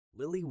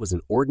Lily was an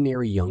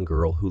ordinary young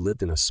girl who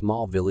lived in a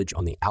small village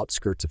on the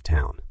outskirts of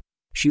town.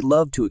 She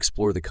loved to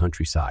explore the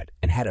countryside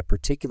and had a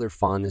particular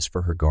fondness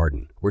for her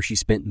garden, where she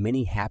spent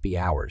many happy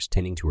hours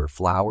tending to her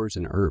flowers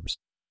and herbs.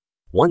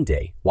 One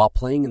day, while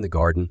playing in the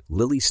garden,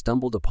 Lily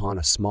stumbled upon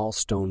a small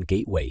stone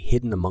gateway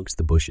hidden amongst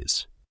the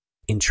bushes.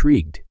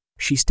 Intrigued,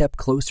 she stepped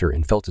closer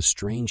and felt a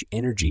strange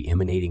energy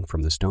emanating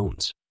from the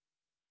stones.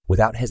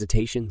 Without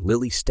hesitation,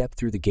 Lily stepped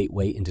through the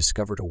gateway and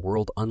discovered a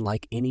world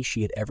unlike any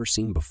she had ever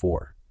seen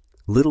before.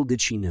 Little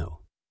did she know,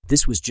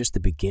 this was just the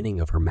beginning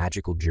of her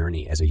magical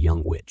journey as a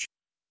young witch.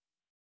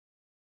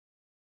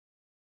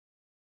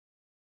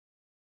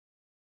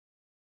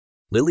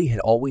 Lily had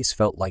always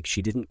felt like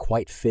she didn't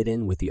quite fit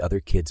in with the other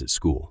kids at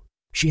school.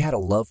 She had a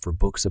love for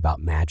books about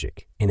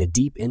magic and a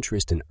deep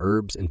interest in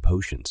herbs and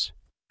potions.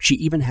 She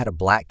even had a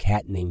black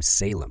cat named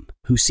Salem,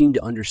 who seemed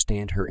to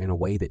understand her in a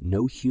way that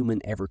no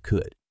human ever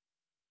could.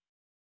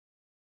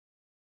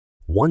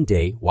 One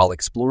day, while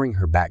exploring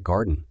her back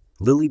garden,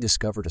 Lily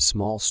discovered a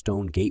small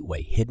stone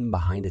gateway hidden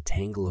behind a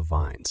tangle of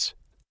vines.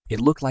 It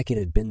looked like it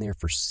had been there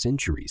for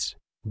centuries,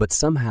 but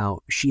somehow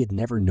she had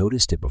never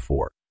noticed it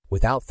before.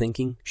 Without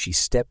thinking, she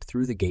stepped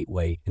through the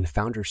gateway and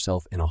found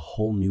herself in a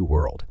whole new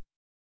world.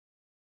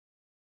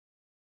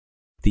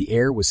 The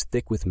air was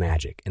thick with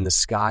magic, and the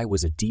sky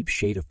was a deep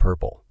shade of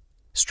purple.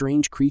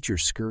 Strange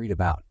creatures scurried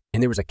about,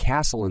 and there was a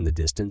castle in the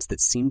distance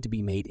that seemed to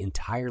be made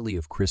entirely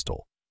of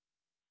crystal.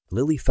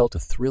 Lily felt a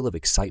thrill of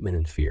excitement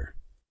and fear.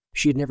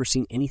 She had never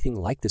seen anything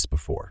like this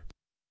before.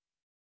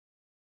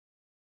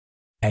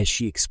 As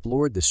she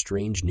explored the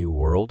strange new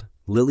world,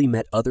 Lily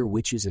met other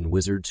witches and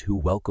wizards who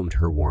welcomed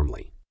her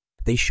warmly.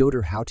 They showed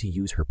her how to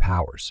use her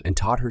powers and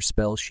taught her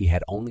spells she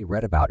had only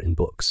read about in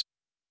books.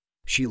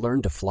 She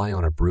learned to fly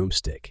on a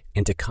broomstick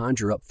and to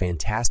conjure up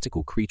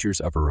fantastical creatures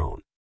of her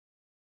own.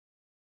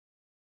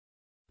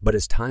 But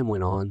as time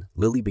went on,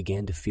 Lily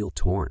began to feel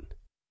torn.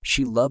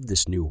 She loved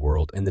this new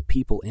world and the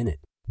people in it,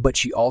 but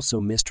she also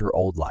missed her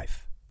old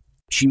life.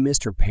 She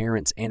missed her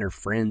parents and her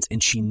friends,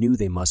 and she knew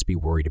they must be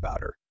worried about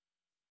her.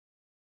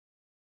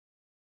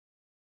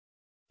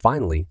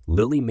 Finally,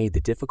 Lily made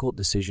the difficult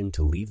decision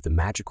to leave the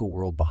magical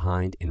world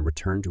behind and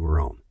return to her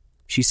own.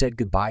 She said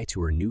goodbye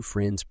to her new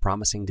friends,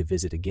 promising to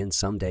visit again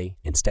someday,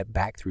 and stepped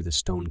back through the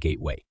stone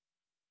gateway.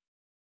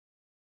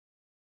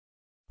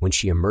 When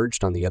she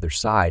emerged on the other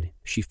side,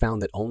 she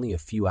found that only a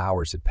few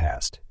hours had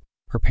passed.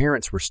 Her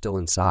parents were still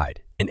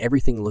inside, and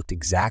everything looked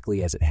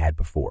exactly as it had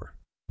before.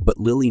 But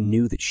Lily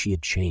knew that she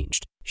had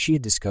changed. She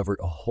had discovered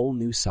a whole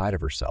new side of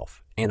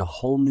herself and a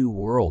whole new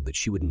world that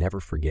she would never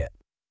forget.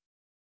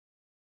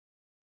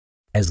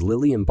 As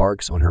Lily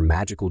embarks on her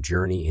magical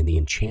journey in the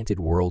enchanted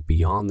world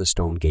beyond the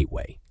stone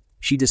gateway,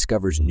 she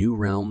discovers new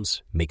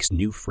realms, makes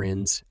new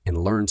friends, and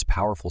learns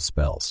powerful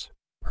spells.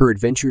 Her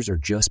adventures are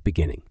just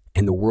beginning,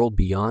 and the world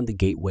beyond the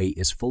gateway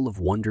is full of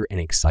wonder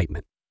and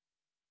excitement.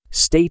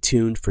 Stay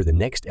tuned for the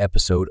next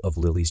episode of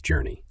Lily's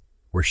journey,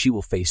 where she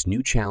will face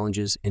new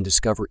challenges and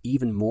discover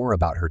even more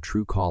about her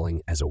true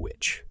calling as a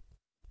witch.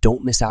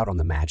 Don't miss out on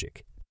the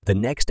magic. The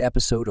next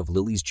episode of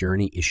Lily's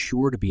journey is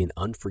sure to be an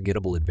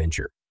unforgettable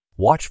adventure.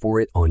 Watch for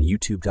it on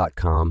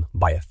youtube.com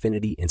by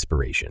Affinity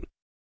Inspiration.